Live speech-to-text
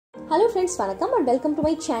Hello friends, welcome and welcome to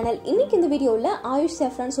my channel. இன்னைக்கு இந்த வீடியோல Ayush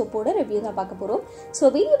Saffron soap-ஓட ரிவ்யூ தான் பார்க்க போறோம். சோ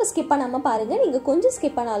வீடியோவை ஸ்கிப் பண்ணாம பாருங்க. நீங்க கொஞ்சம்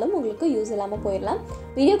ஸ்கிப் பண்ணாலும் உங்களுக்கு யூஸ் இல்லாம போயிரலாம்.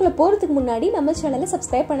 வீடியோக்குள்ள போறதுக்கு முன்னாடி நம்ம சேனலை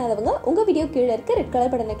சப்ஸ்கிரைப் பண்ணாதவங்க உங்க வீடியோ கீழ இருக்க ரெட்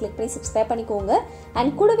கலர் பட்டனை கிளிக் பண்ணி சப்ஸ்கிரைப் பண்ணிக்கோங்க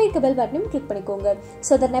and கூடவே இருக்க பெல் பட்டனையும் கிளிக் பண்ணிக்கோங்க.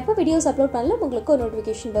 சோ that எப்ப வீடியோஸ் அப்லோட் பண்ணாலும் உங்களுக்கு ஒரு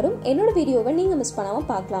நோட்டிஃபிகேஷன் வரும். என்னோட வீடியோவை நீங்க மிஸ் பண்ணாம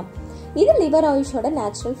பார்க்கலாம். இது liver ஆயுஷோட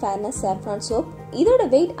natural fairness saffron soap. இதோட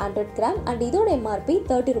weight 100 கிராம் and இதோட MRP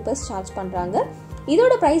 30 rupees சார்ஜ் பண்றாங்க.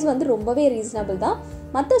 இதோட பிரைஸ் வந்து ரொம்பவே ரீசனபிள் தான்.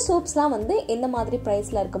 மற்ற சோப்ஸ்லாம் வந்து எந்த மாதிரி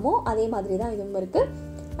பிரைஸ்ல இருக்குமோ அதே மாதிரி தான் இதுவும் இருக்கு.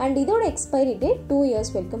 அண்ட் இதோட எக்ஸ்பைரி டேட் 2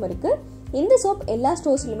 இயர்ஸ் வரைக்கும் இருக்கு. இந்த சோப் எல்லா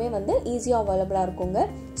ஸ்டோர்ஸ்லயுமே வந்து ஈஸியா அவைலபிளா இருக்குங்க.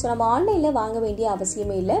 ஸோ நம்ம ஆன்லைன்ல வாங்க வேண்டிய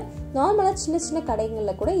அவசியமே இல்லை. நார்மலா சின்ன சின்ன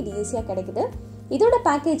கடைகள்ல கூட இது ஈஸியா கிடைக்குது. இதோட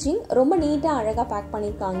பேக்கேஜிங் ரொம்ப நீட்டா அழகா பேக்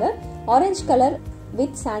பண்ணிருக்காங்க. Orange colour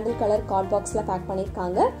with sandal colour card பாக்ஸ்ல பேக்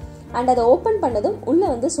பண்ணிருக்காங்க. அண்ட் அதை ஓபன் பண்ணதும் உள்ள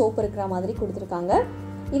வந்து சோப் இருக்கிற மாதிரி கொடுத்துருக்காங்க.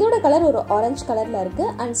 இதோட கலர் ஒரு ஆரஞ்சு கலர்ல இருக்கு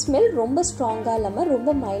அண்ட் ஸ்மெல் ரொம்ப ஸ்ட்ராங்கா இல்லாம ரொம்ப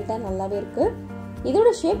மைல்டா நல்லாவே இருக்கு. இதோட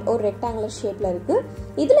ஷேப் ஒரு ரெக்டாங்குலர் ஷேப்ல இருக்கு.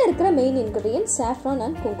 இதுல இருக்கிற main ingredient saffron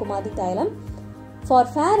and Kumkumadi தைலம் for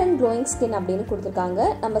fair and glowing skin அப்படின்னு கொடுத்துருக்காங்க.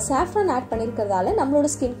 நம்ம saffron ஆட் பண்ணிருக்கிறதால நம்மளோட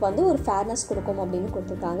ஸ்கின்க்கு வந்து ஒரு ஃபேர்னஸ் கொடுக்கும் அப்படின்னு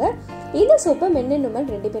கொடுத்துருக்காங்க. இந்த சோப்பை மென் அண்ட்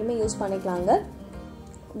உமன் ரெண்டு பேருமே யூஸ் பண்ணிக்கலாங்க.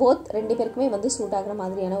 போத் ரெண்டு பேருக்குமே வந்து சூட் ஆகிற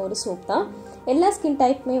மாதிரியான ஒரு சோப் தான். எல்லா ஸ்கின்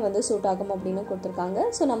டைப்புமே வந்து சூட் ஆகும் அப்படின்னு கொடுத்துருக்காங்க.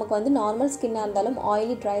 ஸோ நமக்கு வந்து நார்மல் ஸ்கின்னாக இருந்தாலும்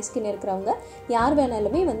ஆயிலி ட்ரை ஸ்கின் இருக்கிறவங்க யார்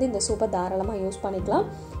வேணாலுமே வந்து இந்த சோப்பை தாராளமாக யூஸ் பண்ணிக்கலாம்.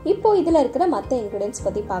 இப்போ இதில் இருக்கிற மற்ற இன்க்ரீடியன்ஸ்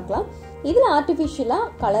பற்றி பார்க்கலாம். இதில் ஆர்டிஃபிஷியலாக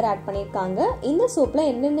கலர் ஆட் பண்ணியிருக்காங்க. இந்த சோப்பில்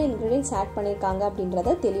என்னென்ன இன்க்ரீடியன்ஸ் ஆட் பண்ணியிருக்காங்க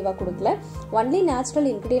அப்படின்றத தெளிவாக கொடுக்கல. ஒன்லி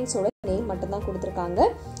நேச்சுரல் இன்க்ரீடியன்ஸோட நேம் மட்டும்தான் கொடுத்துருக்காங்க.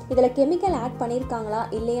 இதில் கெமிக்கல் ஆட் பண்ணியிருக்காங்களா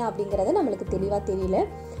இல்லையா அப்படிங்கிறத நம்மளுக்கு தெளிவாக தெரியல.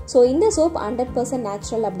 ஸோ இந்த சோப் 100%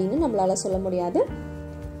 நேச்சுரல் அப்படின்னு நம்மளால சொல்ல முடியாது.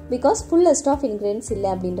 Because full list of ingredients இல்லை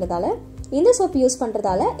அப்படின்றதால இந்த சோப் யூஸ்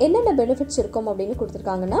பண்ணுறதால என்னென்ன பெனிஃபிட்ஸ் இருக்கும் அப்படின்னு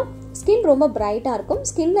கொடுத்துருக்காங்கன்னா, ஸ்கின் ரொம்ப பிரைட்டாக இருக்கும்.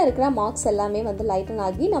 ஸ்கின்ல இருக்கிற மார்க்ஸ் எல்லாமே வந்து லைட்டன்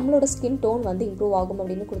ஆகி நம்மளோட ஸ்கின் டோன் வந்து இம்ப்ரூவ் ஆகும்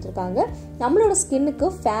அப்படின்னு கொடுத்துருக்காங்க. நம்மளோட ஸ்கின்னுக்கு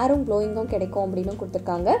ஃபேரும் க்ளோயிங்கும் கிடைக்கும் அப்படின்னு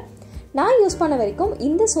கொடுத்துருக்காங்க. நான் யூஸ் பண்ண வரைக்கும்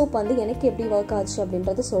இந்த சோப் வந்து எனக்கு எப்படி ஒர்க் ஆச்சு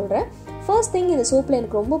அப்படின்றத சொல்கிறேன். ஃபர்ஸ்ட் திங், இந்த சோப்பில்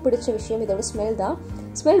எனக்கு ரொம்ப பிடிச்ச விஷயம் இதோட ஸ்மெல் தான்.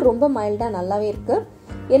 ஸ்மெல் ரொம்ப மைல்டாக நல்லாவே இருக்குது.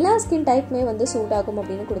 எல்லா ஸ்கின் டைப்புமே வந்து சூட் ஆகும்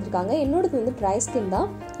அப்படின்னு கொடுத்துருக்காங்க. என்னோடது வந்து ட்ரை ஸ்கின் தான்.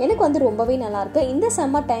 எனக்கு வந்து ரொம்பவே நல்லாயிருக்கு. இந்த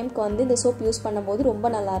சம்மர் டைமுக்கு வந்து இந்த சோப் யூஸ் பண்ணும்போது ரொம்ப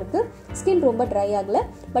நல்லாயிருக்கு. ஸ்கின் ரொம்ப ட்ரை ஆகலை.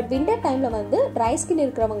 பட் வின்டர் டைமில் வந்து ட்ரை ஸ்கின்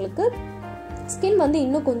இருக்கிறவங்களுக்கு ஸ்கின் வந்து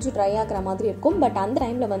இன்னும் கொஞ்சம் ட்ரை ஆகிற மாதிரி இருக்கும். பட் அந்த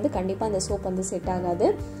டைமில் வந்து கண்டிப்பாக இந்த சோப் வந்து செட் ஆகாது.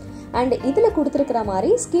 அண்ட் இதில் கொடுத்துருக்கிற மாதிரி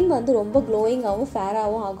ஸ்கின் வந்து ரொம்ப க்ளோயிங்காகவும்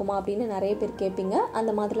ஃபேராகவும் ஆகுமா அப்படின்னு நிறைய பேர் கேட்பீங்க.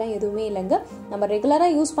 அந்த மாதிரிலாம் எதுவுமே இல்லைங்க. நம்ம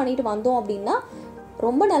ரெகுலராக யூஸ் பண்ணிட்டு வந்தோம் அப்படின்னா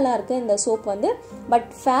ரொம்ப நல்லா இருக்கு இந்த சோப் வந்து. பட்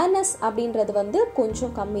ஃபேர்னஸ் அப்படின்றது வந்து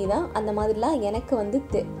கொஞ்சம் கம்மி தான். அந்த மாதிரிலாம் எனக்கு வந்து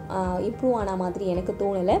இம்ப்ரூவ் ஆன மாதிரி எனக்கு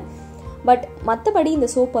தோணலை. பட் மற்றபடி இந்த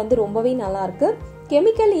சோப் வந்து ரொம்பவே நல்லா இருக்கு.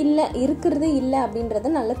 கெமிக்கல் இல்லை இருக்கிறது இல்லை அப்படின்றத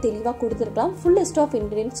நல்லா தெளிவாக கொடுத்துருக்கலாம். ஃபுல் லிஸ்ட் ஆஃப்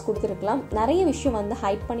இன்க்ரீடியன்ஸ் கொடுத்துருக்கலாம். நிறைய விஷயம் வந்து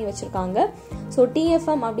ஹைட் பண்ணி வச்சுருக்காங்க. ஸோ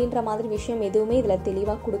TFM அப்படின்ற மாதிரி விஷயம் எதுவுமே இதில்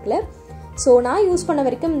தெளிவாக கொடுக்கல. ஸோ நான் யூஸ் பண்ண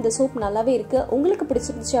வரைக்கும் இந்த சோப் நல்லாவே இருக்குது. உங்களுக்கு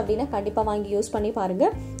பிடிச்சிருந்துச்சு அப்படின்னா கண்டிப்பாக வாங்கி யூஸ் பண்ணி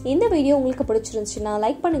பாருங்கள். இந்த வீடியோ உங்களுக்கு பிடிச்சிருந்துச்சுன்னா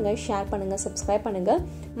லைக் பண்ணுங்கள், ஷேர் பண்ணுங்கள், சப்ஸ்கிரைப் பண்ணுங்கள்.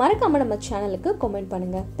 மறக்காமல் நம்ம சேனலுக்கு கமெண்ட்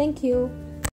பண்ணுங்கள். தேங்க்யூ.